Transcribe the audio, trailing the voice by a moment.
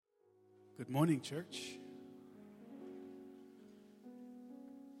Good morning, church.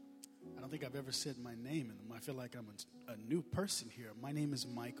 I don't think I've ever said my name, and I feel like I'm a new person here. My name is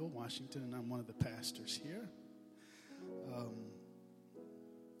Michael Washington, and I'm one of the pastors here.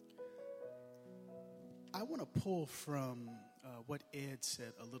 I want to pull from what Ed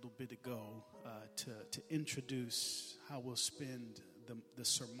said a little bit ago to introduce how we'll spend the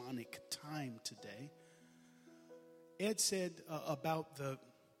sermonic time today. Ed said about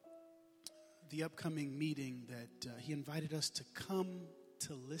the upcoming meeting that he invited us to come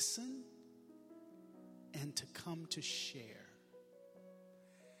to listen and to come to share.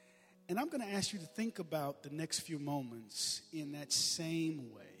 And I'm going to ask you to think about the next few moments in that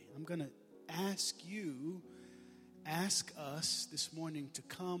same way. I'm going to ask us this morning to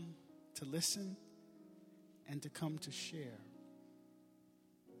come to listen and to come to share.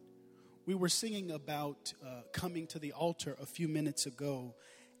 We were singing about coming to the altar a few minutes ago,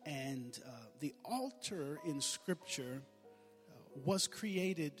 and the altar in Scripture was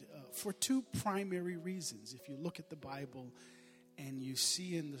created for two primary reasons. If you look at the Bible and you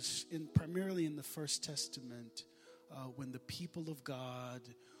see primarily in the First Testament, when the people of God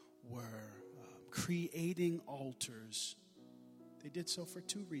were creating altars, they did so for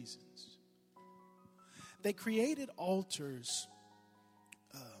two reasons. They created altars,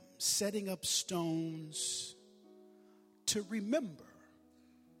 setting up stones to remember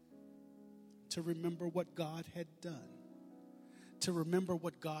what God had done, to remember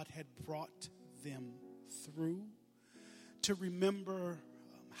what God had brought them through, to remember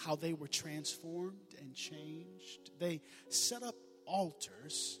how they were transformed and changed. They set up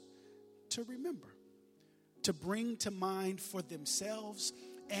altars to remember, to bring to mind for themselves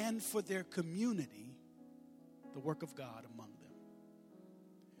and for their community the work of God among them.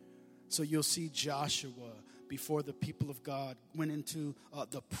 So you'll see Joshua, before the people of God went into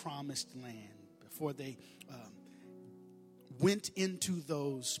the promised land, before they went into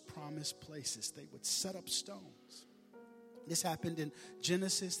those promised places, they would set up stones. This happened in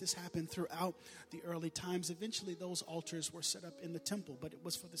Genesis. This happened throughout the early times. Eventually, those altars were set up in the temple, but it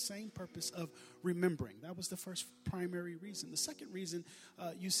was for the same purpose of remembering. That was the first primary reason. The second reason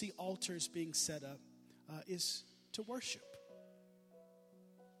you see altars being set up is to worship.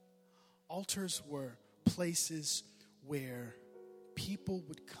 Altars were places where people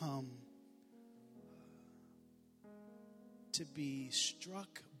would come to be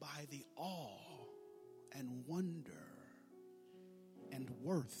struck by the awe and wonder and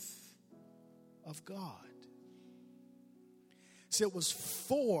worth of God. So it was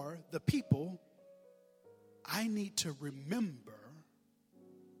for the people. I need to remember.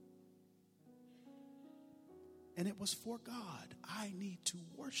 And it was for God. I need to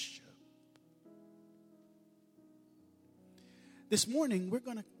worship. This morning, we're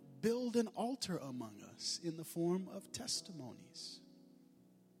going to build an altar among us in the form of testimonies.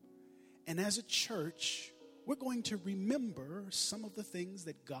 And as a church, we're going to remember some of the things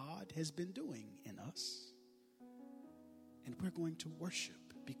that God has been doing in us. And we're going to worship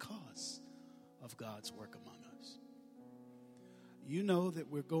because of God's work among us. You know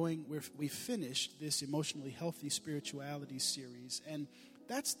that we finished this Emotionally Healthy Spirituality series, and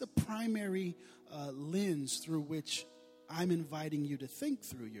that's the primary lens through which I'm inviting you to think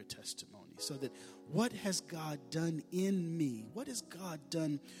through your testimony, so that what has God done in me? What has God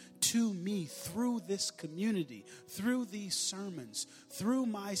done to me through this community, through these sermons, through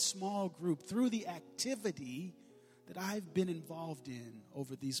my small group, through the activity that I've been involved in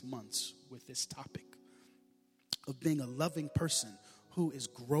over these months with this topic of being a loving person who is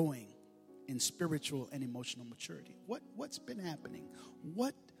growing in spiritual and emotional maturity? What's been happening?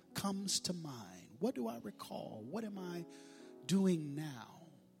 What comes to mind? What do I recall? What am I doing now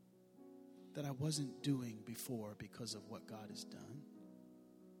that I wasn't doing before because of what God has done?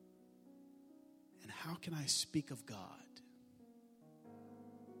 And how can I speak of God?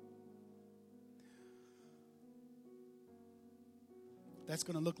 That's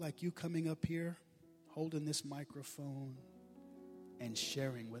going to look like you coming up here, holding this microphone, and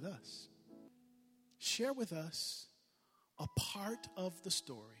sharing with us. Share with us a part of the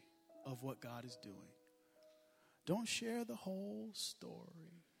story of what God is doing. Don't share the whole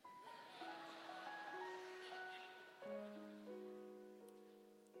story.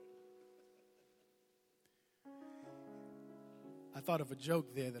 I thought of a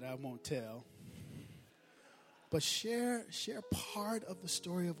joke there that I won't tell. But share part of the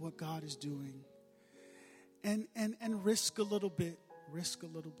story of what God is doing. And risk a little bit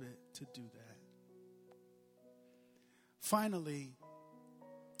to do that. Finally,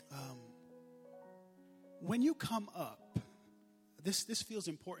 when you come up, this feels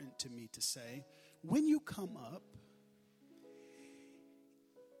important to me to say. When you come up,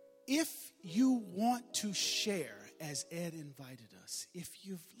 if you want to share, as Ed invited us, if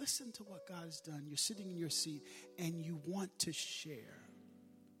you've listened to what God has done, you're sitting in your seat and you want to share,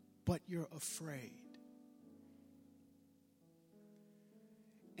 but you're afraid,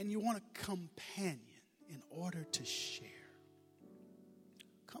 and you want a companion in order to share,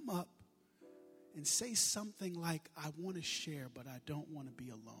 come up and say something like, I want to share, but I don't want to be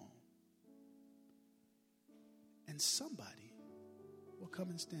alone. And somebody will come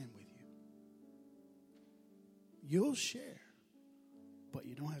and stand with you. You'll share, but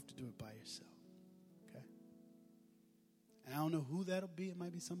you don't have to do it by yourself. Okay? And I don't know who that'll be. It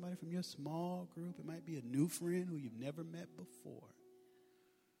might be somebody from your small group. It might be a new friend who you've never met before.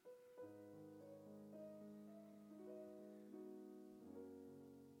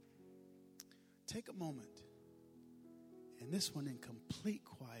 Take a moment, and this one in complete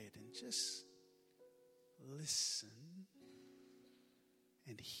quiet, and just listen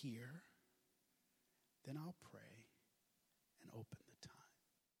and hear. Then I'll pray and open the time.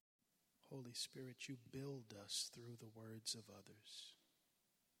 Holy Spirit, you build us through the words of others.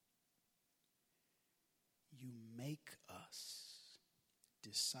 You make us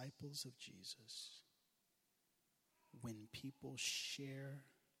disciples of Jesus when people share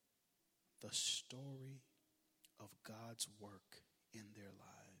the story of God's work in their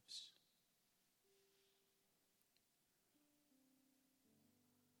lives.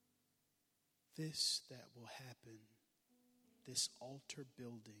 This that will happen, this altar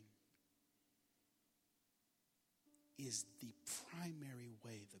building, is the primary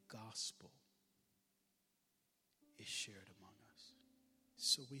way the gospel is shared among us.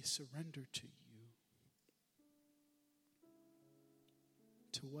 So we surrender to you,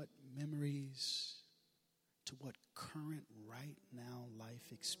 to what memories, to what current right now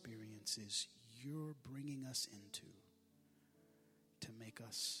life experiences you're bringing us into to make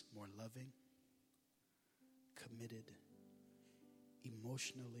us more loving, committed,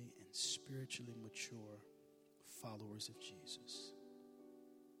 emotionally and spiritually mature followers of Jesus.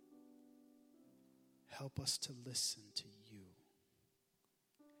 Help us to listen to you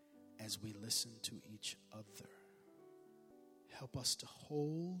as we listen to each other. Help us to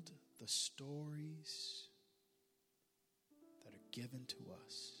hold the stories that are given to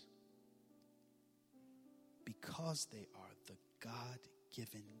us because they are the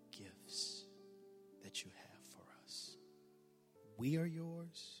God-given gifts that you have for us. We are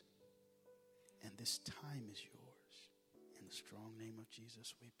yours, and this time is yours. In the strong name of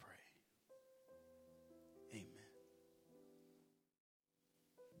Jesus, we pray. Amen.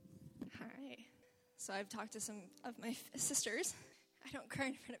 Hi. So I've talked to some of my sisters. I don't cry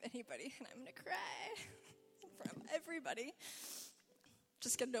in front of anybody, and I'm going to cry in front of everybody.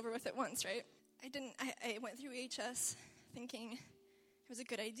 Just get it over with at once, right? I went through EHS thinking it was a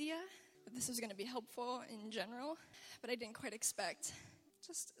good idea, that this was going to be helpful in general, but I didn't quite expect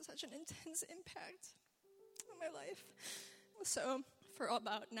just such an intense impact on my life. So for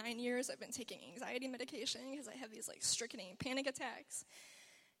about 9 years, I've been taking anxiety medication because I have these strychnine panic attacks.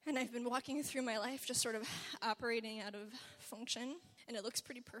 And I've been walking through my life just sort of operating out of function. And it looks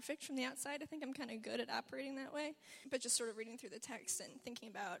pretty perfect from the outside. I think I'm kind of good at operating that way. But just sort of reading through the text and thinking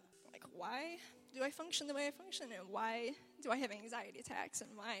about, why do I function the way I function? And why do I have anxiety attacks?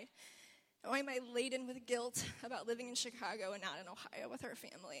 And why am I laden with guilt about living in Chicago and not in Ohio with our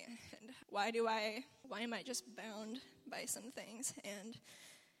family? And why am I just bound by some things?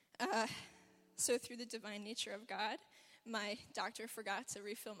 And so through the divine nature of God, my doctor forgot to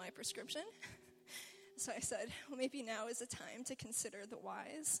refill my prescription. So I said, well, maybe now is the time to consider the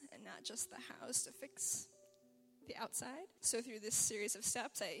whys and not just the hows to fix the outside. So through this series of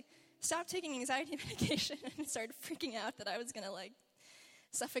steps, I stopped taking anxiety medication and started freaking out that I was going to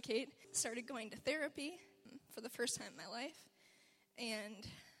suffocate. Started going to therapy for the first time in my life. And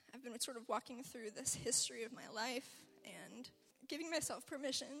I've been sort of walking through this history of my life and giving myself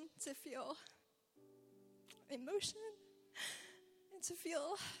permission to feel emotion and to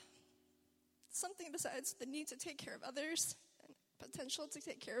feel something besides the need to take care of others and potential to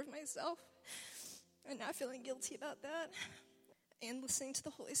take care of myself, and not feeling guilty about that, and listening to the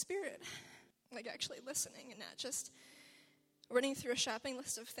Holy Spirit, actually listening and not just running through a shopping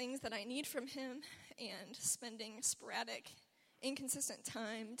list of things that I need from him and spending sporadic, inconsistent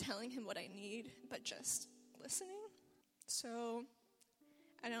time telling him what I need, but just listening. So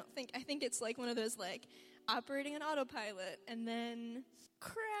I think it's one of those operating on autopilot, and then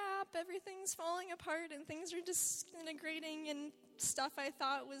crap, everything's falling apart and things are disintegrating, and stuff I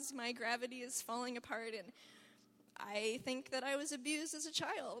thought was my gravity is falling apart, and I think that I was abused as a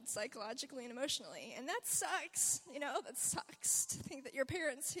child, psychologically and emotionally. And that sucks, that sucks to think that your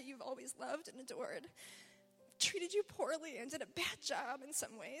parents, who you've always loved and adored, treated you poorly and did a bad job in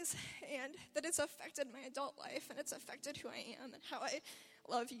some ways, and that it's affected my adult life, and it's affected who I am and how I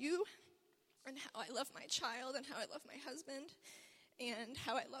love you, and how I love my child, and how I love my husband, and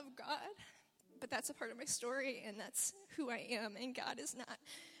how I love God. But that's a part of my story, and that's who I am, and God has not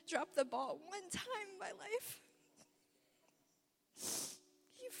dropped the ball one time in my life.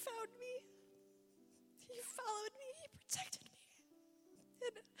 He found me. He followed me. He protected me.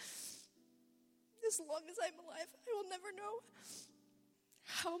 And as long as I'm alive, I will never know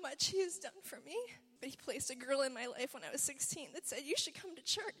how much he has done for me. But he placed a girl in my life when I was 16 that said, you should come to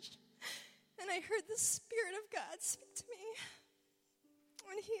church. And I heard the Spirit of God speak to me.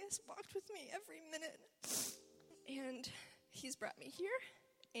 And he has walked with me every minute. And he's brought me here.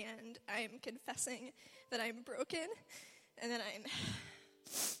 And I'm confessing that I'm broken and that I'm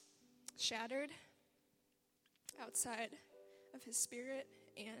shattered outside of his Spirit.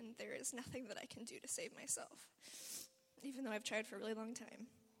 And there is nothing that I can do to save myself, even though I've tried for a really long time.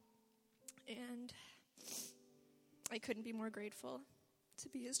 And I couldn't be more grateful to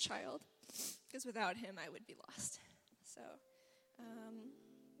be his child, because without him, I would be lost. So,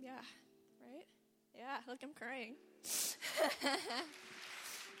 yeah, right? Yeah, look, I'm crying.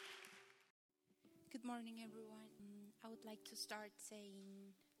 Good morning, everyone. I would like to start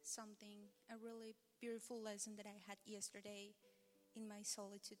saying something, a really beautiful lesson that I had yesterday in my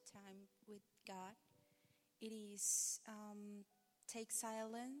solitude time with God. It is take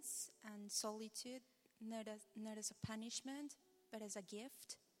silence and solitude not as a punishment, but as a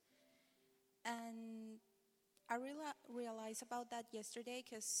gift. And I realized about that yesterday,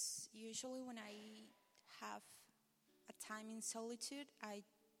 because usually when I have a time in solitude, I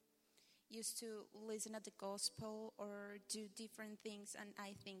used to listen at the gospel or do different things, and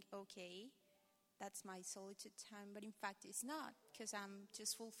I think, okay, that's my solitude time. But in fact, it's not, because I'm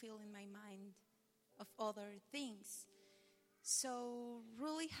just fulfilling my mind of other things. So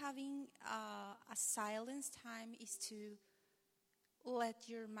really having a silence time is to let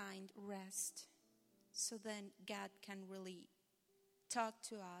your mind rest, so then God can really talk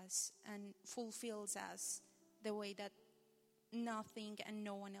to us and fulfills us the way that nothing and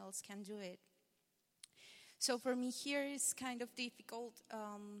no one else can do it. So for me here, it's kind of difficult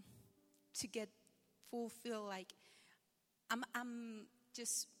to get fulfilled. Like I'm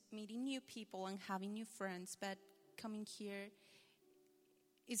just meeting new people and having new friends, but coming here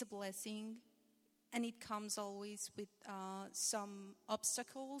is a blessing, and it comes always with some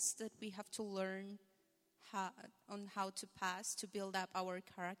obstacles that we have to learn how to pass to build up our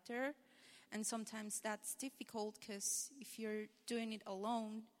character. And sometimes that's difficult, because if you're doing it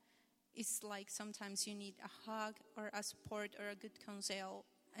alone, it's like sometimes you need a hug or a support or a good counsel,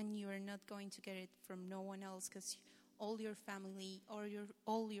 and you're not going to get it from no one else, because all your family or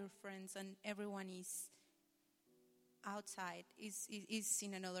all your friends and everyone is outside, is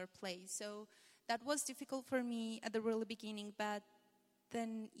in another place. So that was difficult for me at the really beginning, but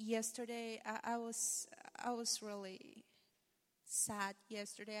then yesterday I was really sad.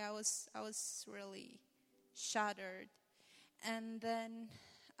 Yesterday I was really shattered, and then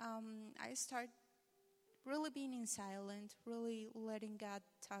I start really being in silent, really letting God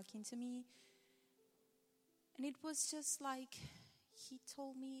talking to me, and it was just like he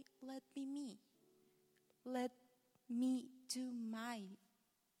told me, let me do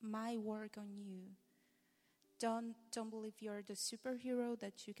my work on you. Don't believe you're the superhero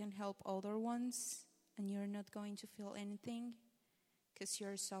that you can help other ones and you're not going to feel anything because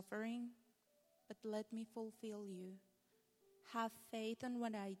you're suffering, but let me fulfill you. Have faith in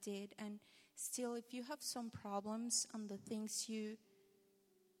what I did, and still, if you have some problems on the things you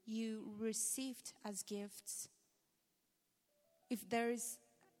received as gifts, if there is,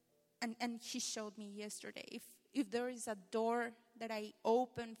 and he showed me yesterday, if there is a door that I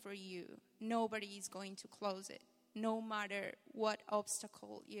open for you, nobody is going to close it, no matter what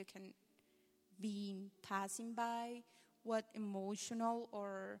obstacle you can be passing by, what emotional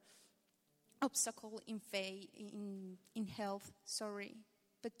or obstacle in faith, in health,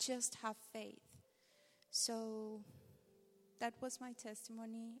 but just have faith. So that was my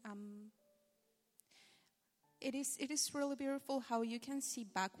testimony. It is really beautiful how you can see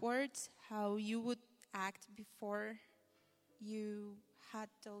backwards, how you would act before you had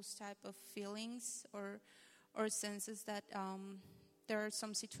those type of feelings or senses that there are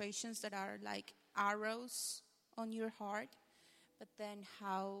some situations that are like arrows on your heart, but then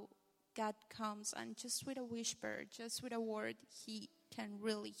how God comes and just with a whisper, just with a word, he can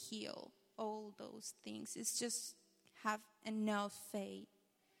really heal all those things. It's just have enough faith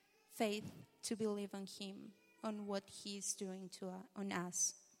to believe on Him, on what He is doing on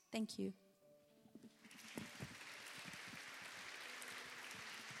us. Thank you.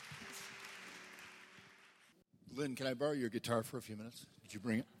 Lynn, can I borrow your guitar for a few minutes? Did you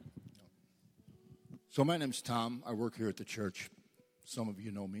bring it? No. So my name's Tom. I work here at the church. Some of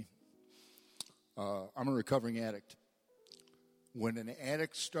you know me. I'm a recovering addict. When an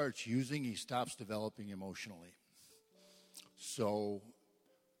addict starts using, he stops developing emotionally. So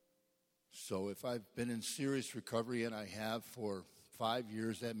if I've been in serious recovery, and I have for 5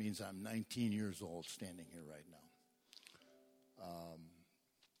 years, that means I'm 19 years old standing here right now.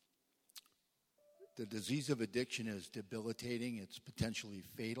 The disease of addiction is debilitating. It's potentially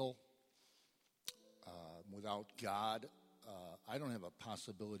fatal. Without God, I don't have a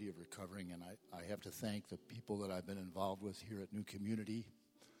possibility of recovering, and I have to thank the people that I've been involved with here at New Community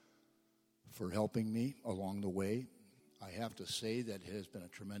for helping me along the way. I have to say that it has been a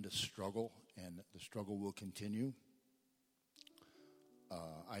tremendous struggle, and the struggle will continue.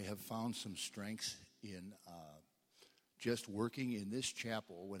 I have found some strength in just working in this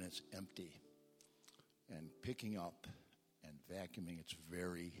chapel when it's empty and picking up and vacuuming. It's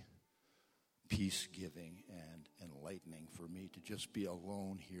very peace-giving and enlightening for me to just be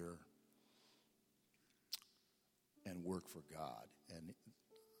alone here and work for God. And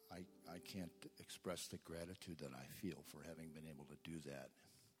I can't express the gratitude that I feel for having been able to do that.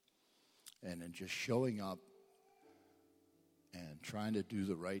 And in just showing up and trying to do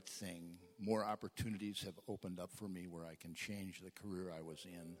the right thing, more opportunities have opened up for me where I can change the career I was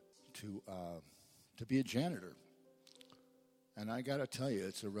in to be a janitor. And I got to tell you,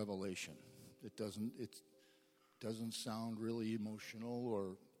 it's a revelation. It doesn't sound really emotional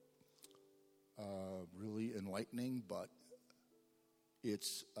or really enlightening, but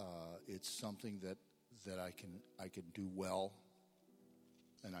it's something that I can do well,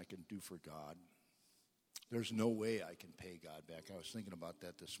 and I can do for God. There's no way I can pay God back. I was thinking about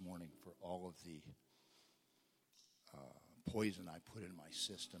that this morning for all of the poison I put in my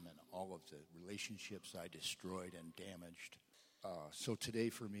system and all of the relationships I destroyed and damaged. So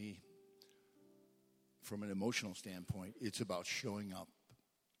today for me, from an emotional standpoint, it's about showing up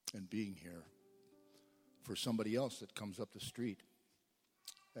and being here for somebody else that comes up the street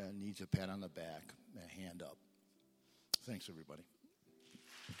and needs a pat on the back, a hand up. Thanks, everybody.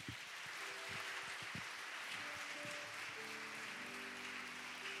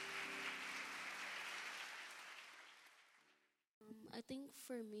 I think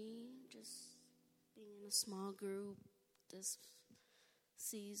for me, just being in a small group this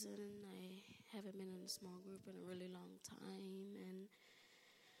season, I haven't been in a small group in a really long time, and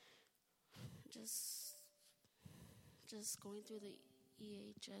just going through the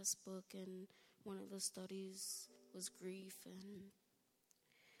EHS book, and one of the studies was grief, and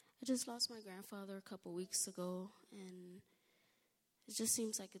I just lost my grandfather a couple weeks ago, and it just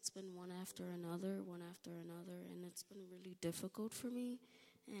seems like it's been one after another, and it's been really difficult for me,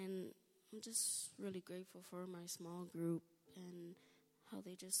 and I'm just really grateful for my small group and how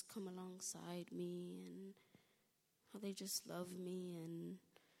they just come alongside me and how they just love me, and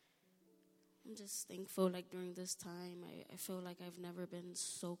I'm just thankful, like, during this time, I feel like I've never been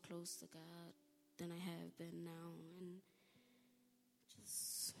so close to God than I have been now, and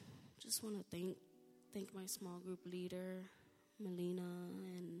just want to thank my small group leader, Melina,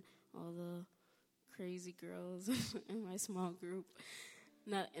 and all the crazy girls in my small group.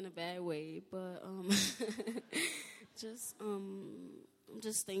 Not in a bad way, but I'm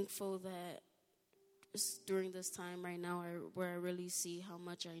just thankful that during this time right now where I really see how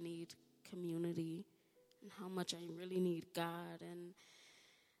much I need community and how much I really need God, and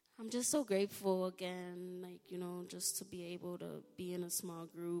I'm just so grateful again, just to be able to be in a small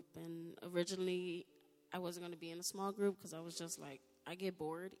group. And originally I wasn't going to be in a small group because I was just like, I get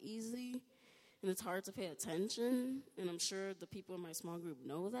bored easy and it's hard to pay attention, and I'm sure the people in my small group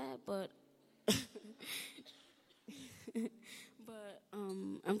know that, but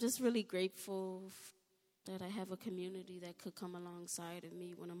I'm just really grateful that I have a community that could come alongside of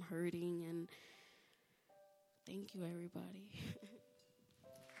me when I'm hurting, and thank you, everybody.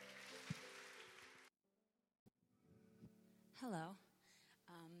 Hello.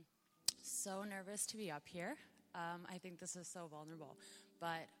 So nervous to be up here. I think this is so vulnerable,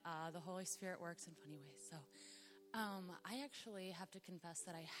 but the Holy Spirit works in funny ways. So I actually have to confess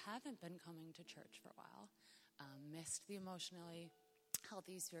that I haven't been coming to church for a while. Missed the Emotionally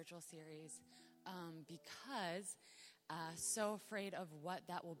Healthy Spiritual Series because so afraid of what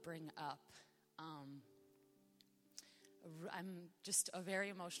that will bring up. I'm just a very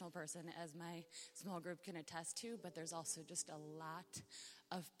emotional person, as my small group can attest to, but there's also just a lot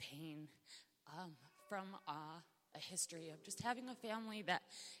of pain from a history of just having a family that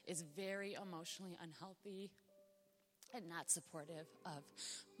is very emotionally unhealthy and not supportive of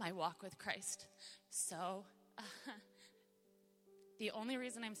my walk with Christ. So the only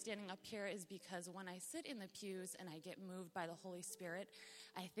reason I'm standing up here is because when I sit in the pews and I get moved by the Holy Spirit,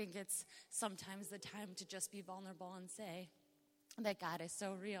 I think it's sometimes the time to just be vulnerable and say that God is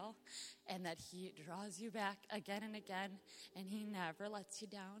so real and that he draws you back again and again and he never lets you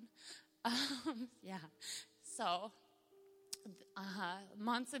down. So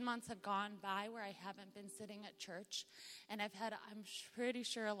months and months have gone by where I haven't been sitting at church, and I'm pretty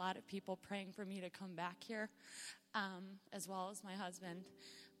sure a lot of people praying for me to come back here, as well as my husband.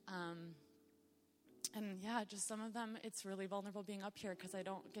 Just some of them, it's really vulnerable being up here because I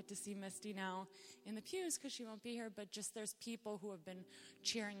don't get to see Misty now in the pews because she won't be here, but just there's people who have been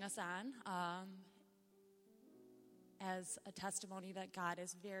cheering us on as a testimony that God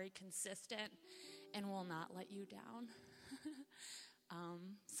is very consistent and will not let you down.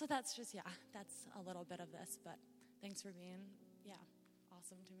 So that's a little bit of this, but thanks for being,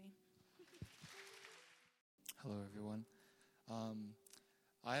 awesome to me. Hello, everyone.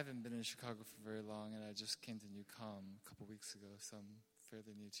 I haven't been in Chicago for very long, and I just came to New Com a couple weeks ago, so I'm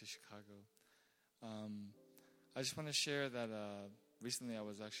fairly new to Chicago. I just want to share that recently I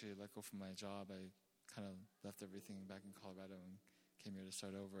was actually let go from my job. I kind of left everything back in Colorado and came here to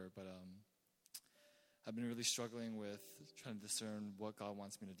start over, but I've been really struggling with trying to discern what God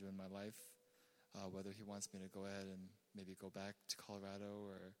wants me to do in my life, whether he wants me to go ahead and maybe go back to Colorado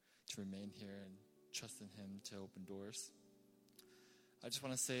or to remain here and trust in him to open doors. I just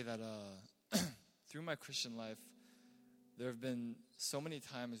want to say that through my Christian life, there have been so many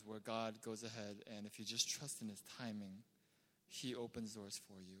times where God goes ahead, and if you just trust in his timing, he opens doors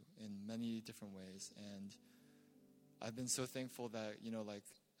for you in many different ways. And I've been so thankful that,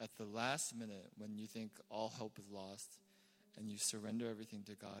 at the last minute, when you think all hope is lost and you surrender everything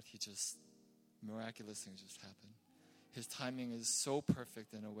to God, miraculous things just happen. His timing is so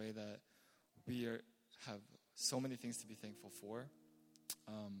perfect in a way that we have so many things to be thankful for.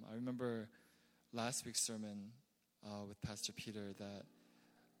 I remember last week's sermon with Pastor Peter that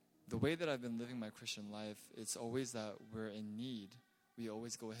the way that I've been living my Christian life, it's always that we're in need. We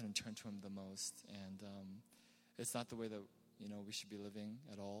always go ahead and turn to him the most. And it's not the way that we should be living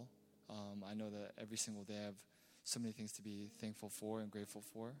at all. I know that every single day I have so many things to be thankful for and grateful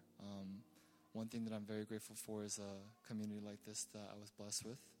for. One thing that I'm very grateful for is a community like this that I was blessed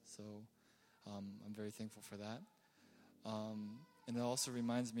with. So I'm very thankful for that. And it also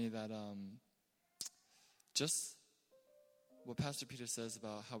reminds me that just what Pastor Peter says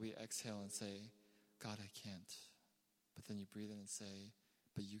about how we exhale and say, God, I can't. But then you breathe in and say,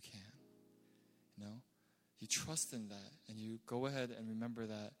 but you can. You trust in that, and you go ahead and remember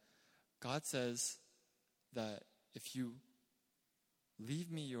that God says that if you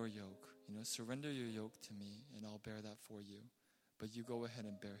leave me your yoke, surrender your yoke to me, and I'll bear that for you. But you go ahead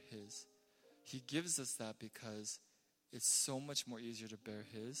and bear his. He gives us that because it's so much more easier to bear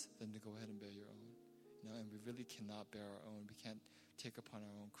his than to go ahead and bear your own. And we really cannot bear our own. We can't take upon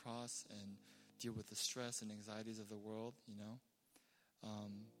our own cross and deal with the stress and anxieties of the world,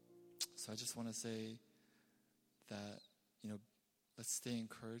 So I just want to say that, let's stay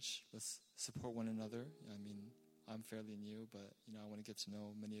encouraged. Let's support one another. I'm fairly new, but, I want to get to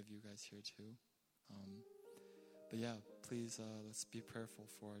know many of you guys here too. Please, let's be prayerful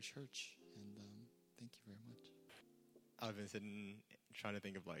for our church. And thank you very much. I've been sitting trying to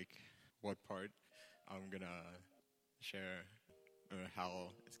think of what part I'm going to share or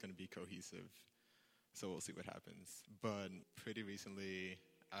how it's going to be cohesive. So we'll see what happens. But pretty recently,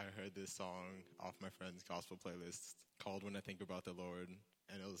 I heard this song off my friend's gospel playlist called When I Think About the Lord.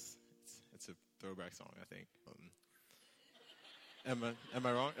 And it's a throwback song, I think. Am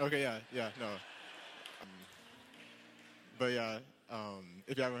I wrong? Okay, yeah, no.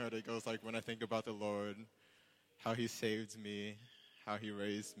 If you haven't heard it, it goes like, when I think about the Lord, how he saved me, how he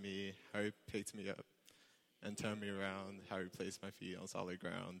raised me, how he picked me up and turned me around, how he placed my feet on solid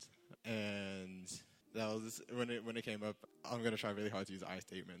ground. And that was, when it came up, I'm going to try really hard to use I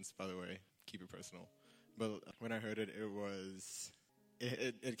statements, by the way, keep it personal. But when I heard it,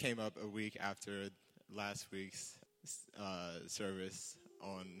 it came up a week after last week's service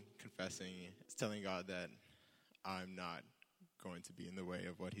on confessing, telling God that I'm not going to be in the way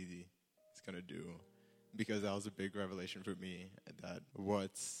of what he is going to do. Because that was a big revelation for me, that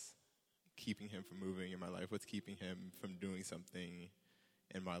what's keeping him from moving in my life, what's keeping him from doing something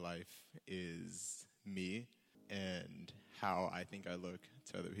in my life is me. and how I think I look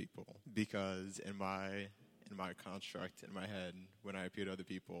to other people. Because in my construct, in my head, when I appear to other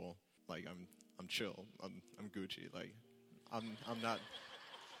people, like I'm chill, I'm Gucci, like I'm not,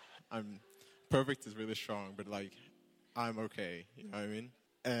 I'm perfect is really strong, but like I'm okay, you know what I mean?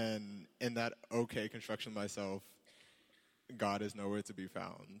 And in that okay construction of myself, God is nowhere to be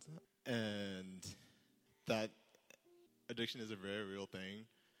found. And that addiction is a very real thing,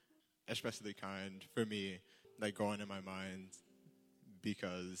 especially kind for me, like going in my mind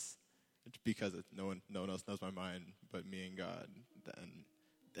because no one else knows my mind but me and God. And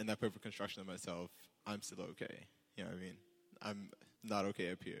in that perfect construction of myself, I'm still okay. You know what I mean? I'm not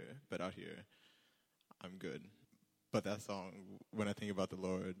okay up here, but out here, I'm good. But that song, when I think about the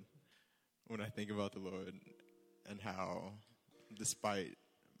Lord and how despite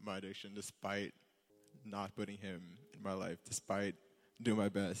my addiction, despite not putting him in my life, despite doing my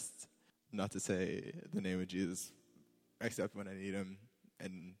best not to say the name of Jesus except when I need him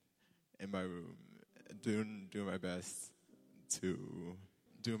and in my room, doing my best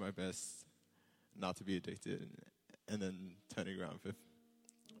not to be addicted, and then turning around for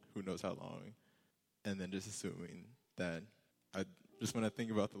who knows how long, and then just assuming that when I think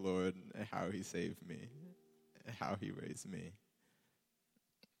about the Lord and how he saved me, and how he raised me,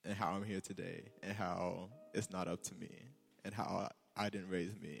 and how I'm here today, and how it's not up to me, and how I didn't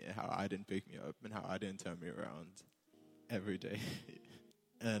raise me, and how I didn't pick me up, and how I didn't turn me around every day.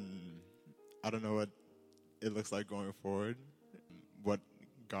 And I don't know what it looks like going forward, what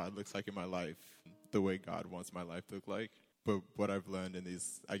God looks like in my life, the way God wants my life to look like. But what I've learned in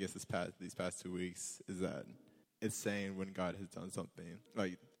these past 2 weeks is that it's saying when God has done something.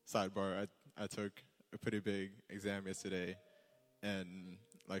 Like, sidebar, I took a pretty big exam yesterday, and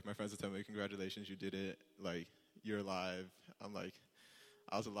like my friends were telling me, congratulations, you did it. Like, you're alive. I'm like,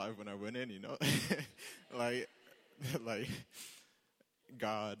 I was alive when I went in, you know? like,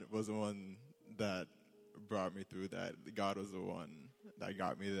 God was the one that brought me through that. God was the one that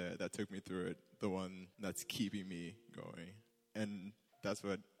got me there, that took me through it, the one that's keeping me going. And that's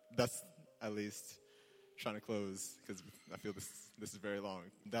at least trying to close, because I feel this is very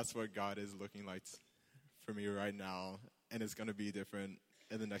long. That's what God is looking like for me right now, and it's going to be different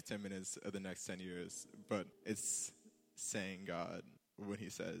in the next 10 minutes or the next 10 years. But it's saying God when he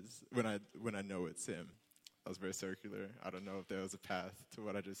says, when I know it's him. That was very circular. I don't know if there was a path to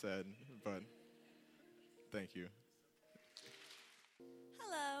what I just said, but thank you.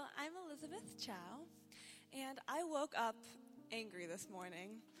 Hello, I'm Elizabeth Chow, and I woke up angry this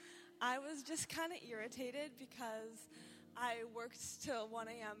morning. I was just kind of irritated because I worked till 1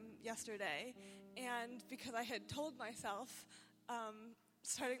 a.m. yesterday, and because I had told myself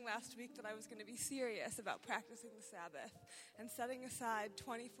starting last week that I was going to be serious about practicing the Sabbath and setting aside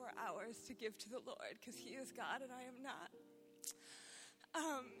 24 hours to give to the Lord, because he is God and I am not.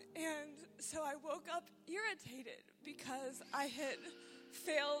 And so I woke up irritated because I had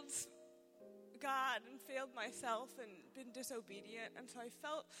failed God and failed myself and been disobedient, and so I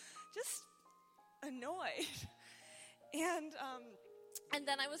felt just annoyed. And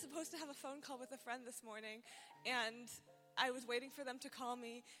then I was supposed to have a phone call with a friend this morning, and I was waiting for them to call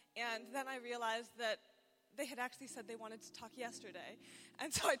me, and then I realized that they had actually said they wanted to talk yesterday,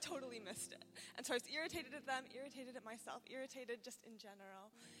 and so I totally missed it. And so I was irritated at them, irritated at myself, irritated just in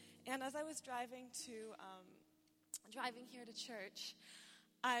general. And as I was driving here to church,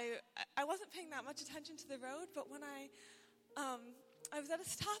 I wasn't paying that much attention to the road, but when I was at a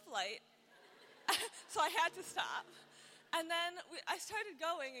stoplight, so I had to stop. And then I started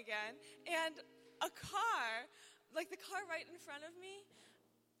going again, and a car, like the car right in front of me,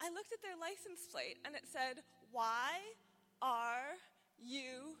 I looked at their license plate, and it said, YRUMAD.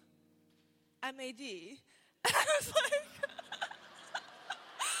 And I was like,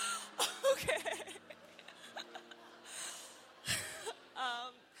 okay.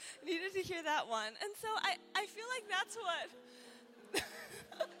 Needed to hear that one. And so I feel like that's what...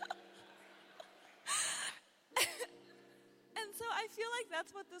 And so I feel like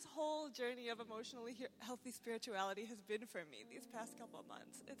that's what this whole journey of emotionally healthy spirituality has been for me these past couple of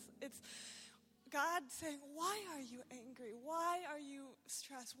months. It's God saying, why are you angry? Why are you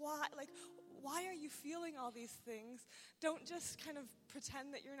stressed? Why are you feeling all these things? Don't just kind of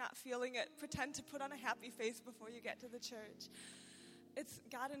pretend that you're not feeling it. Pretend to put on a happy face before you get to the church. It's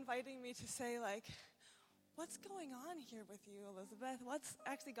God inviting me to say, like, what's going on here with you, Elizabeth?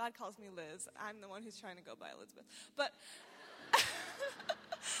 Actually, God calls me Liz. I'm the one who's trying to go by Elizabeth. But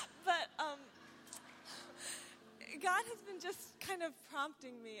God has been just kind of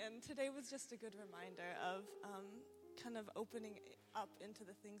prompting me, and today was just a good reminder of kind of opening up into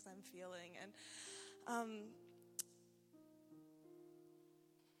the things I'm feeling. And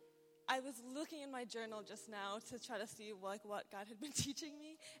I was looking in my journal just now to try to see like what God had been teaching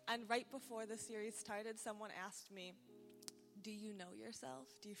me, and right before the series started, someone asked me, do you know yourself?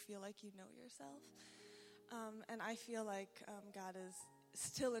 Do you feel like you know yourself? And I feel like God is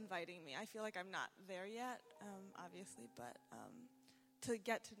still inviting me. I feel like I'm not there yet, obviously, but to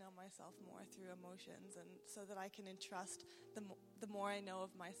get to know myself more through emotions, and so that I can entrust, the more I know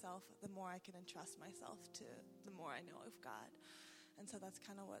of myself, the more I can entrust myself to the more I know of God. And so that's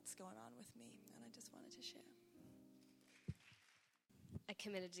kind of what's going on with me, and I just wanted to share. I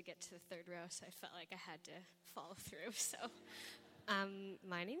committed to get to the third row, so I felt like I had to follow through. So,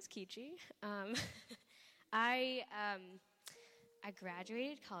 my name's Kichi. I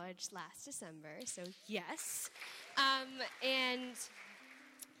graduated college last December, so yes. And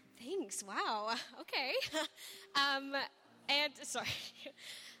thanks. Wow. Okay. And sorry.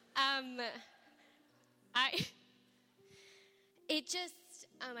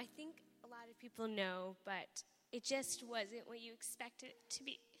 I think a lot of people know, but it just wasn't what you expected it to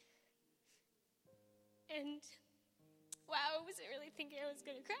be. And wow, I wasn't really thinking I was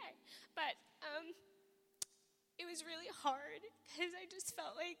going to cry. But it was really hard because I just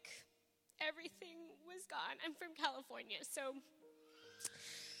felt like everything was gone. I'm from California, so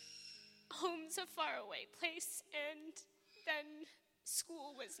home's a faraway place, and then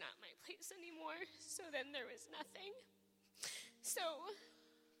school was not my place anymore, so then there was nothing. So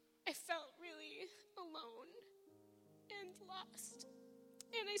I felt really alone and lost.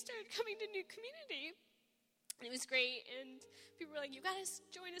 And I started coming to New Community. And it was great. And people were like, you got to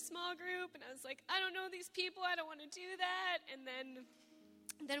join a small group. And I was like, I don't know these people. I don't want to do that. And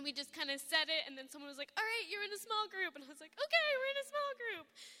then we just kind of said it. And then someone was like, all right, you're in a small group. And I was like, okay, we're in a small group.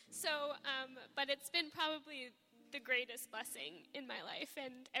 So, but it's been probably the greatest blessing in my life.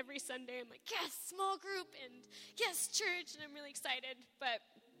 And every Sunday I'm like, yes, small group. And yes, church. And I'm really excited. But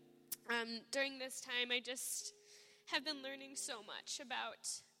during this time, I just have been learning so much about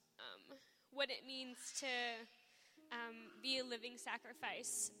what it means to be a living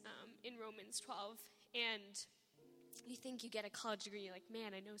sacrifice in Romans 12. And you think you get a college degree, you're like,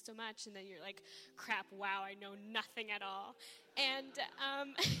 man, I know so much. And then you're like, crap, wow, I know nothing at all. And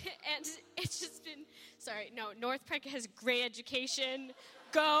and it's just been, North Park has great education.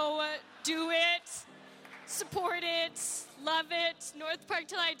 Go, do it, support it, love it, North Park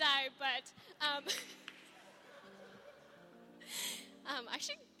till I die. But I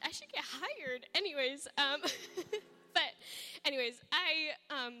should get hired. Anyways,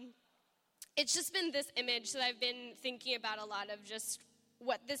 it's just been this image that I've been thinking about a lot of, just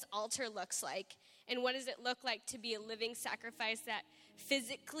what this altar looks like, and what does it look like to be a living sacrifice that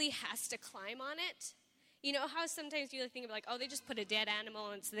physically has to climb on it. You know how sometimes you think about, like, oh, they just put a dead animal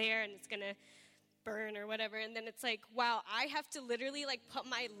and it's there and it's gonna burn or whatever, and then it's like, wow, I have to literally like put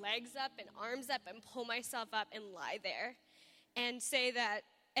my legs up and arms up and pull myself up and lie there and say that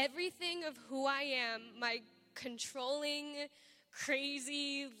everything of who I am, my controlling,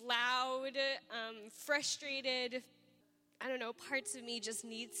 crazy, loud, frustrated, parts of me just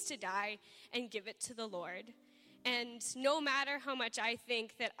needs to die and give it to the Lord. And no matter how much I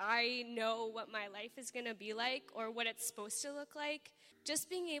think that I know what my life is going to be like or what it's supposed to look like, just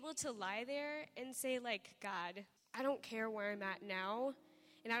being able to lie there and say, like, God, I don't care where I'm at now,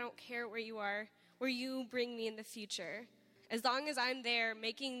 and I don't care where you are, where you bring me in the future. As long as I'm there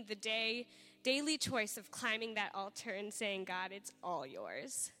making the daily choice of climbing that altar and saying, God, it's all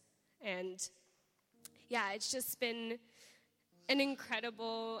yours. And yeah, it's just been an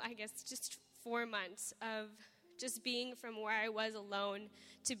incredible, just 4 months of just being from where I was alone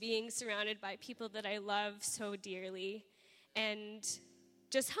to being surrounded by people that I love so dearly. And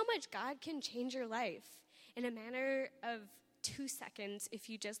just how much God can change your life in a matter of 2 seconds if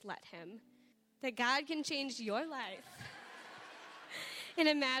you just let him. That God can change your life in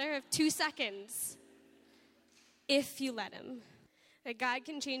a matter of 2 seconds if you let him. That God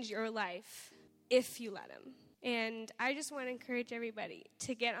can change your life if you let him. And I just want to encourage everybody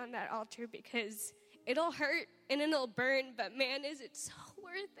to get on that altar, because it'll hurt and it'll burn, but man, is it so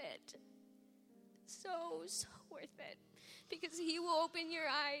worth it. So worth it. Because he will open your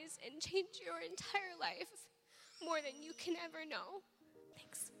eyes and change your entire life more than you can ever know.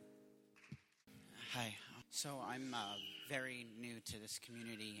 Thanks. Hi. So I'm very new to this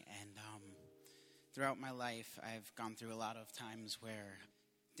community, and throughout my life, I've gone through a lot of times where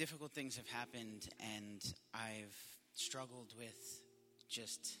difficult things have happened, and I've struggled with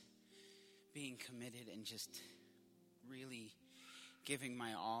just being committed and just really giving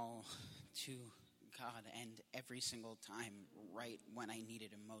my all to God, and every single time, right when I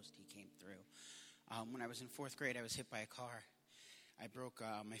needed him most, he came through. When I was in 4th grade, I was hit by a car. I broke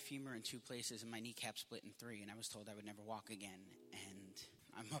my femur in 2 places and my kneecap split in 3, and I was told I would never walk again. And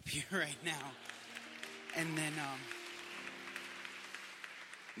I'm up here right now. And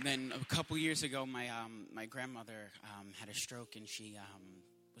then a couple years ago, my grandmother had a stroke, and she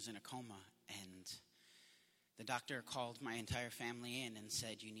was in a coma. And the doctor called my entire family in and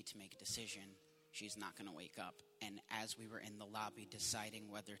said, "You need to make a decision. She's not going to wake up." And as we were in the lobby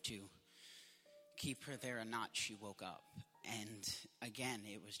deciding whether to keep her there or not, she woke up. And again,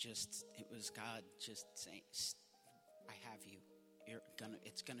 it was God just saying, "I have you.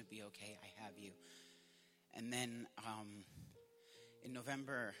 It's gonna be okay. I have you." And then in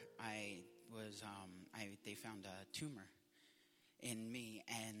November, they found a tumor in me,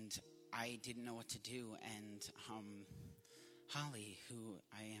 and I didn't know what to do. And Holly, who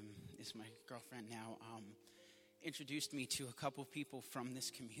is my girlfriend now, introduced me to a couple people from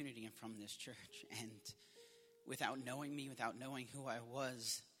this community and from this church. And without knowing me, without knowing who I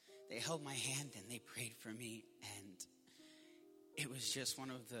was, they held my hand and they prayed for me. And it was just one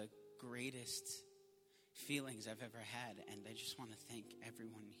of the greatest feelings I've ever had. And I just want to thank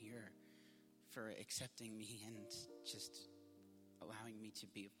everyone here for accepting me and just allowing me to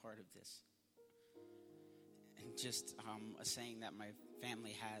be a part of this. And just a saying that my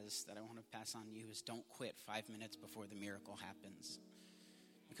family has that I want to pass on to you is, don't quit 5 minutes before the miracle happens.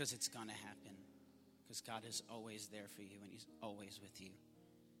 Because it's going to happen. Because God is always there for you, and he's always with you.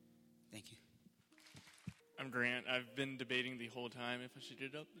 Thank you. I'm Grant. I've been debating the whole time if I should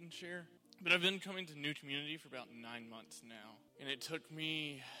get up and share. But I've been coming to New Community for about 9 months now. And it took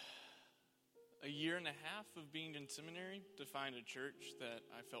me a year and a half of being in seminary to find a church that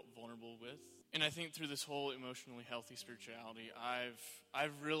I felt vulnerable with. And I think through this whole emotionally healthy spirituality,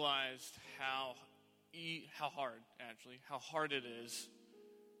 I've realized how hard it is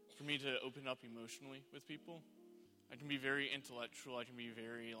for me to open up emotionally with people. I can be very intellectual. I can be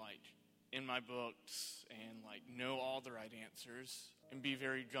very in my books and know all the right answers and be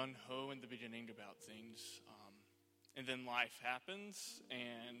very gung-ho in the beginning about things. And then life happens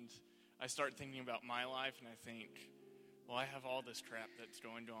and I start thinking about my life and I think, well, I have all this crap that's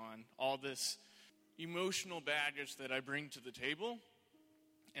going on, all this emotional baggage that I bring to the table,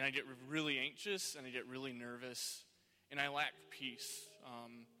 and I get really anxious and I get really nervous and I lack peace.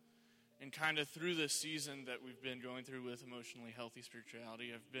 And kind of through this season that we've been going through with emotionally healthy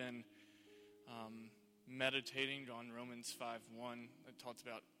spirituality, I've been meditating on Romans 5:1 that talks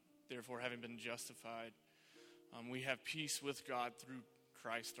about, therefore, having been justified, we have peace with God through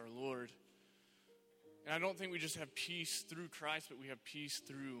Christ our Lord. And I don't think we just have peace through Christ, but we have peace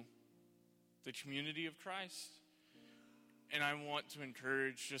through the community of Christ. And I want to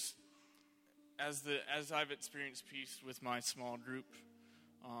encourage, just as I've experienced peace with my small group,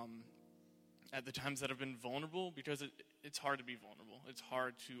 at the times that I've been vulnerable, because it's hard to be vulnerable. It's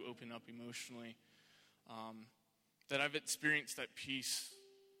hard to open up emotionally. That I've experienced that peace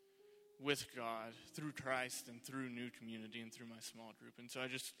with God through Christ and through New Community and through my small group. And so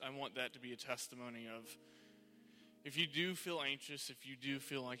I want that to be a testimony of, if you do feel anxious, if you do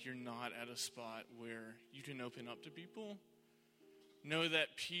feel like you're not at a spot where you can open up to people, know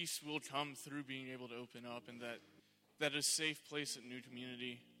that peace will come through being able to open up, and that a safe place at New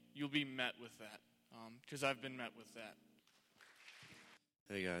Community, you'll be met with that, because I've been met with that.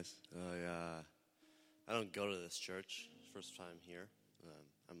 Hey guys, I don't go to this church. First time here.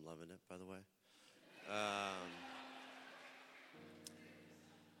 I'm loving it, by the way.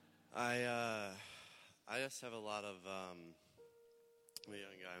 I just have a lot of, I'm a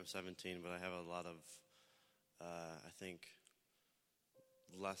young guy, I'm 17, but I have a lot of, I think,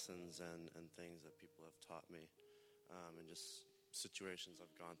 lessons and things that people have taught me, and just situations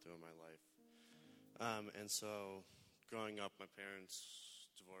I've gone through in my life. And so, growing up, my parents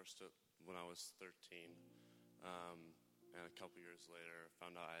divorced when I was 13. And a couple years later,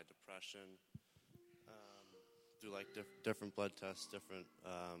 found out I had depression. Through different blood tests, different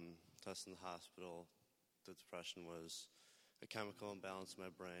tests in the hospital, the depression was a chemical imbalance in my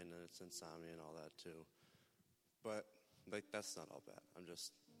brain, and it's insomnia and all that too. But that's not all bad.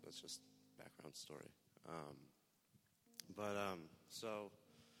 That's just background story. So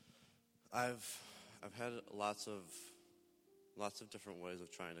I've had lots of different ways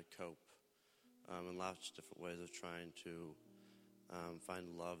of trying to cope. And lots of different ways of trying to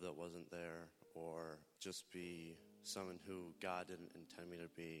find love that wasn't there, or just be someone who God didn't intend me to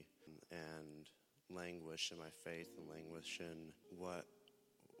be, and languish in my faith and languish in what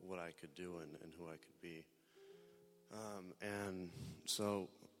I could do and who I could be. And so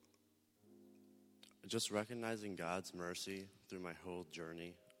just recognizing God's mercy through my whole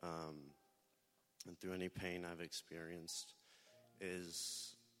journey, and through any pain I've experienced,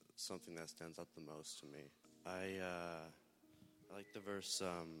 is something that stands out the most to me. I like the verse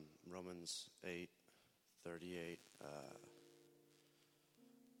Romans 8:38.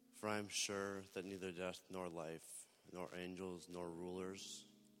 For I am sure that neither death nor life, nor angels, nor rulers,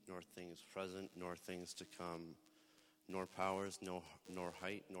 nor things present, nor things to come, nor powers, nor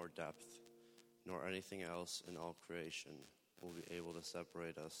height, nor depth, nor anything else in all creation will be able to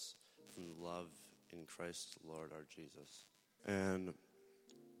separate us from the love in Christ Lord our Jesus. And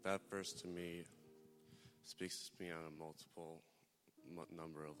that verse to me speaks to me on a multiple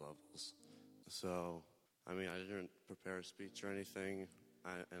number of levels. So, I mean, I didn't prepare a speech or anything,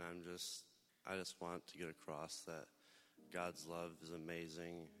 I just want to get across that God's love is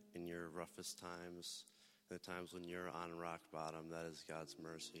amazing in your roughest times, the times when you're on rock bottom. That is God's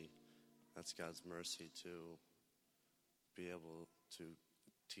mercy. That's God's mercy to be able to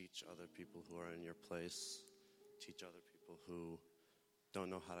teach other people who are in your place, teach other people who don't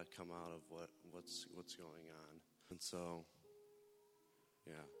know how to come out of what's going on. And so,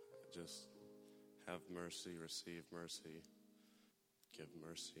 yeah, just have mercy, receive mercy, give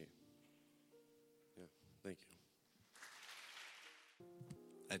mercy. Yeah, thank you.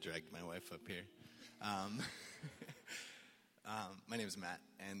 I dragged my wife up here. My name is Matt,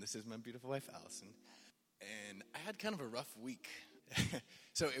 and this is my beautiful wife, Allison. And I had kind of a rough week.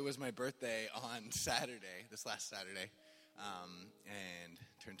 So it was my birthday on Saturday, this last Saturday, and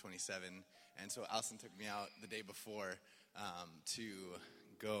turned 27. And so Allison took me out the day before to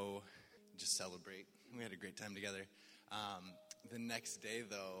go just celebrate. We had a great time together. The next day,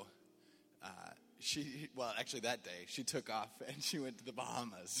 though, that day, she took off and she went to the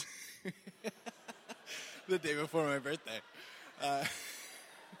Bahamas. The day before my birthday.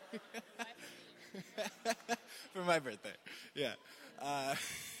 For my birthday, yeah.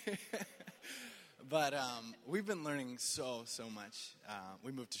 But we've been learning so much.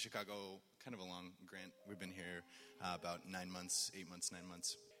 We moved to Chicago kind of along Grant. We've been here about 8 months.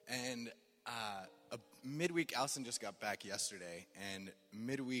 And midweek, Allison just got back yesterday. And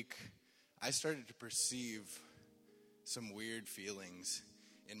midweek, I started to perceive some weird feelings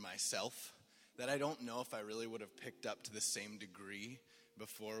in myself that I don't know if I really would have picked up to the same degree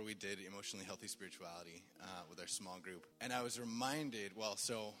before we did Emotionally Healthy Spirituality with our small group. And I was reminded,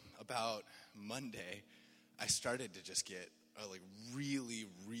 about Monday, I started to just get really,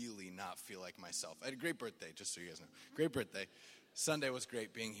 really not feel like myself. I had a great birthday, just so you guys know. Great birthday. Sunday was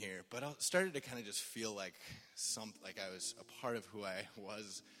great being here, but I started to kind of just feel like I was a part of who I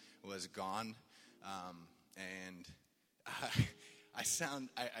was gone. And I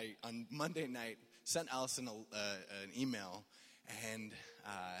on Monday night sent Allison an email and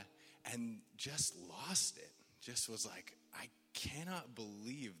just lost it. Just was like, I cannot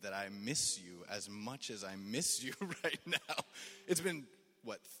believe that I miss you as much as I miss you right now. It's been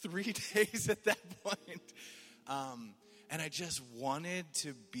 3 days at that point. And I just wanted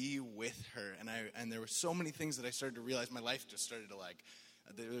to be with her. And there were so many things that I started to realize. My life just started to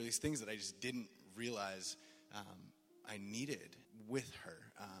there were these things that I just didn't realize I needed with her,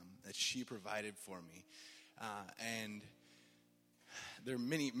 that she provided for me. And there are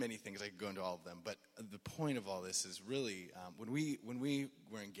many, many things. I could go into all of them. But the point of all this is really, when we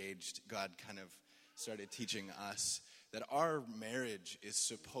were engaged, God kind of started teaching us that our marriage is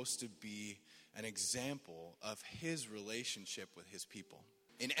supposed to be an example of his relationship with his people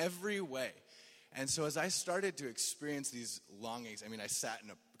in every way. And so as I started to experience these longings, I sat in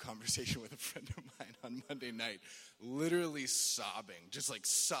a conversation with a friend of mine on Monday night, literally sobbing,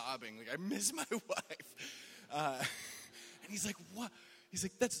 I miss my wife. And he's like, what? He's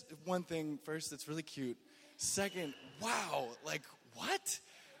like, that's one thing, first, that's really cute. Second, wow, what?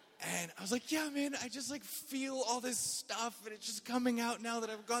 And I was like, yeah, man, I just feel all this stuff, and it's just coming out now that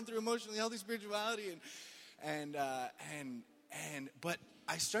I've gone through Emotionally Healthy Spirituality, but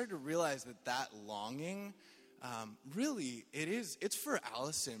I started to realize that longing, really, it's for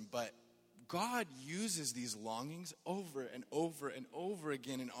Allison, but God uses these longings over and over and over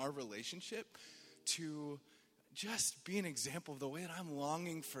again in our relationship to just be an example of the way that I'm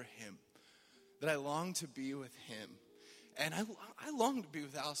longing for him, that I long to be with him. And I long to be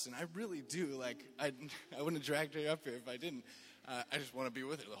with Allison. I really do. I wouldn't have dragged her up here if I didn't. I just want to be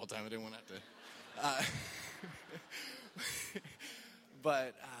with her the whole time. I didn't want to have to.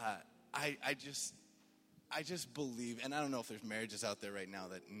 But I just believe, and I don't know if there's marriages out there right now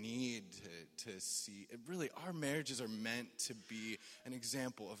that need to see, really our marriages are meant to be an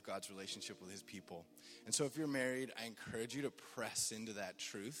example of God's relationship with his people. And so if you're married, I encourage you to press into that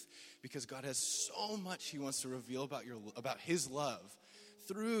truth, because God has so much he wants to reveal about his love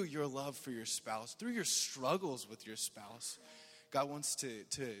through your love for your spouse, through your struggles with your spouse. God wants to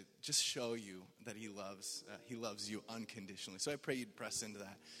just show you that He loves you unconditionally. So I pray you'd press into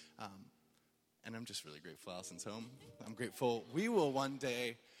that. And I'm just really grateful Allison's home. I'm grateful we will one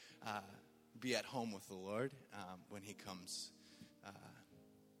day be at home with the Lord when He comes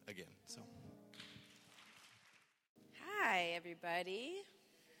again. So, hi, everybody.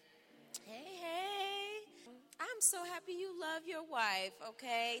 Hey. I'm so happy you love your wife,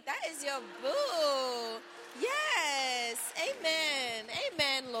 okay? That is your boo. Yes. Amen.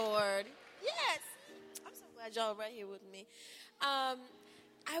 Amen, Lord. Yes. I'm so glad y'all are right here with me.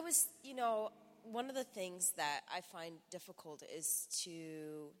 One of the things that I find difficult is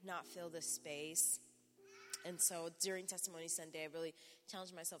to not fill the space. And so during Testimony Sunday, I really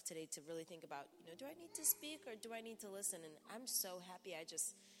challenged myself today to really think about, do I need to speak or do I need to listen? And I'm so happy I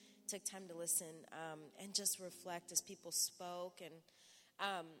just took time to listen and just reflect as people spoke. And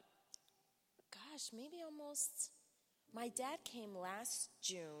my dad came last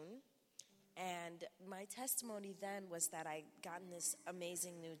June, and my testimony then was that I gotten this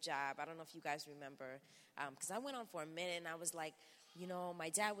amazing new job. I don't know if you guys remember, because I went on for a minute and I was like, my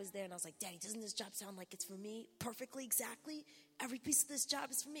dad was there and I was like, Daddy, doesn't this job sound like it's for me? Perfectly, exactly. Every piece of this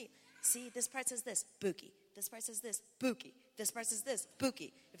job is for me. See, this part says this, Buki. This part says this, Buki. This part says this,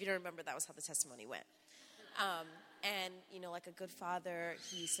 Buki. If you don't remember, that was how the testimony went. Like a good father,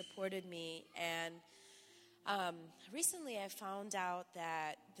 he supported me. And recently I found out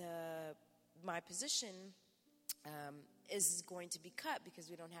that my position is going to be cut because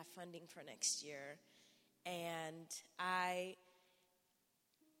we don't have funding for next year. And I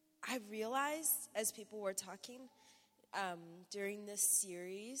realized as people were talking during this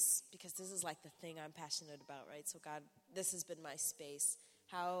series, because this is like the thing I'm passionate about, right? So God, this has been my space,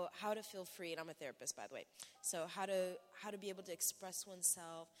 how to feel free, and I'm a therapist, by the way. So how to be able to express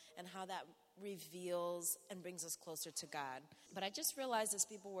oneself and how that reveals and brings us closer to God. But I just realized as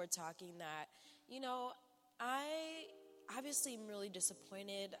people were talking that, I obviously am really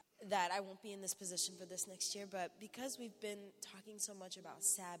disappointed that I won't be in this position for this next year, but because we've been talking so much about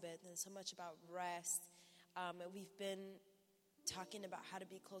Sabbath and so much about rest, and we've been talking about how to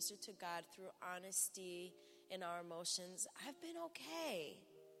be closer to God through honesty in our emotions, I've been okay.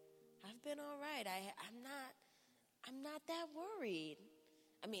 I've been all right. I'm not that worried.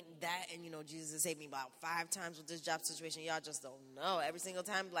 I mean, that, and Jesus has saved me about 5 times with this job situation. Y'all just don't know. Every single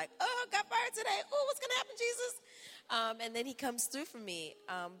time, like, oh, got fired today. Oh, what's going to happen, Jesus? And then He comes through for me.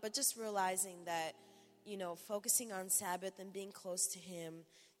 But just realizing that, focusing on Sabbath and being close to Him,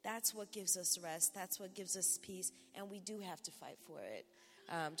 that's what gives us rest. That's what gives us peace. And we do have to fight for it.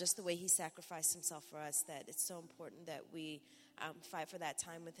 Just the way He sacrificed Himself for us, that it's so important that we fight for that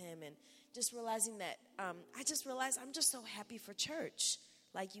time with Him. And just realizing that, I just realized I'm just so happy for church.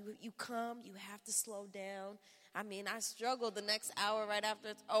 Like, you come, you have to slow down. I mean, I struggle the next hour right after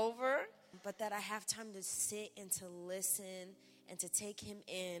it's over, but that I have time to sit and to listen and to take Him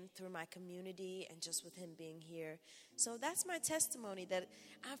in through my community and just with Him being here. So that's my testimony, that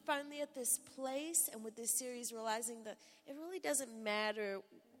I'm finally at this place, and with this series realizing that it really doesn't matter,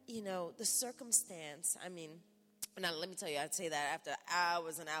 the circumstance. I mean, now, let me tell you, I'd say that after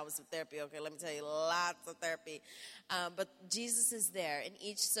hours and hours of therapy, okay? Let me tell you, lots of therapy. But Jesus is there in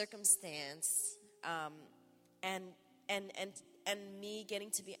each circumstance. And me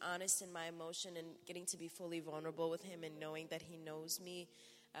getting to be honest in my emotion and getting to be fully vulnerable with Him and knowing that He knows me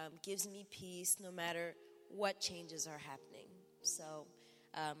gives me peace no matter what changes are happening. So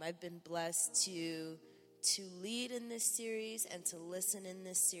I've been blessed to lead in this series and to listen in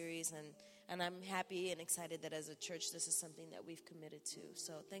this series, and I'm happy and excited that as a church, this is something that we've committed to.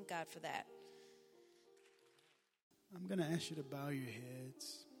 So thank God for that. I'm going to ask you to bow your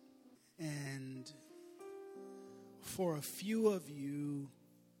heads. And for a few of you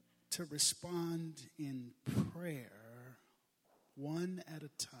to respond in prayer, one at a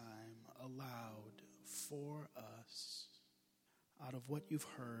time, aloud, for us, out of what you've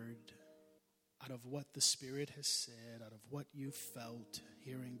heard, out of what the Spirit has said, out of what you've felt,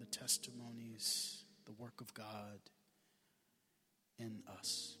 hearing the testimonies, the work of God in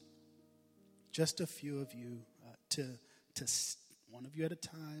us. Just a few of you to one of you at a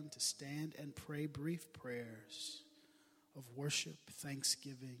time, to stand and pray brief prayers of worship,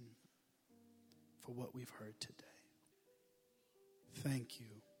 thanksgiving for what we've heard today. Thank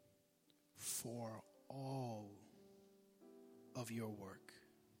you for all of your work.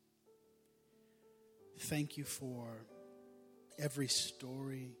 Thank you for every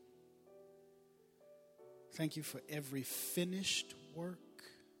story. Thank you for every finished work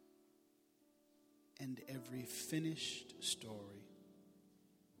and every finished story.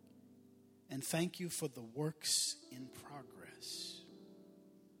 And thank you for the works in progress.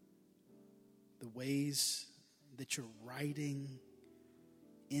 The ways that you're writing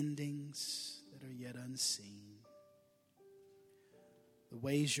endings that are yet unseen. The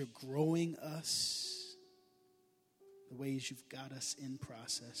ways you're growing us. The ways you've got us in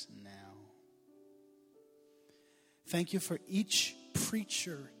process now. Thank you for each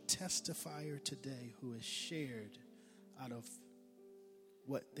preacher, testifier today who has shared out of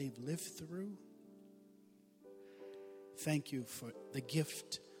what they've lived through. Thank you for the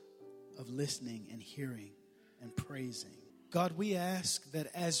gift of listening and hearing and praising. God, we ask that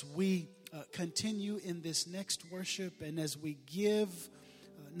as we continue in this next worship and as we give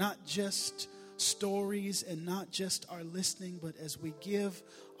not just stories and not just our listening, but as we give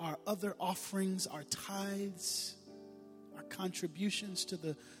our other offerings, our tithes, our contributions to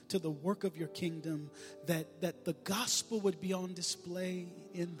the work of your kingdom, that the gospel would be on display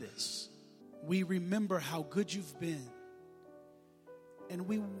in this. We remember how good you've been, and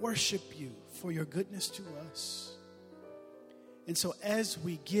we worship you for your goodness to us. And so as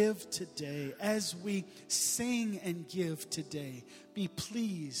we give today, as we sing and give today, be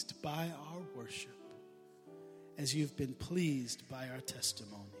pleased by our worship as you've been pleased by our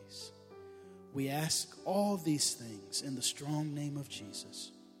testimonies. We ask all these things in the strong name of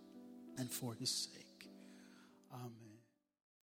Jesus and for his sake. Amen.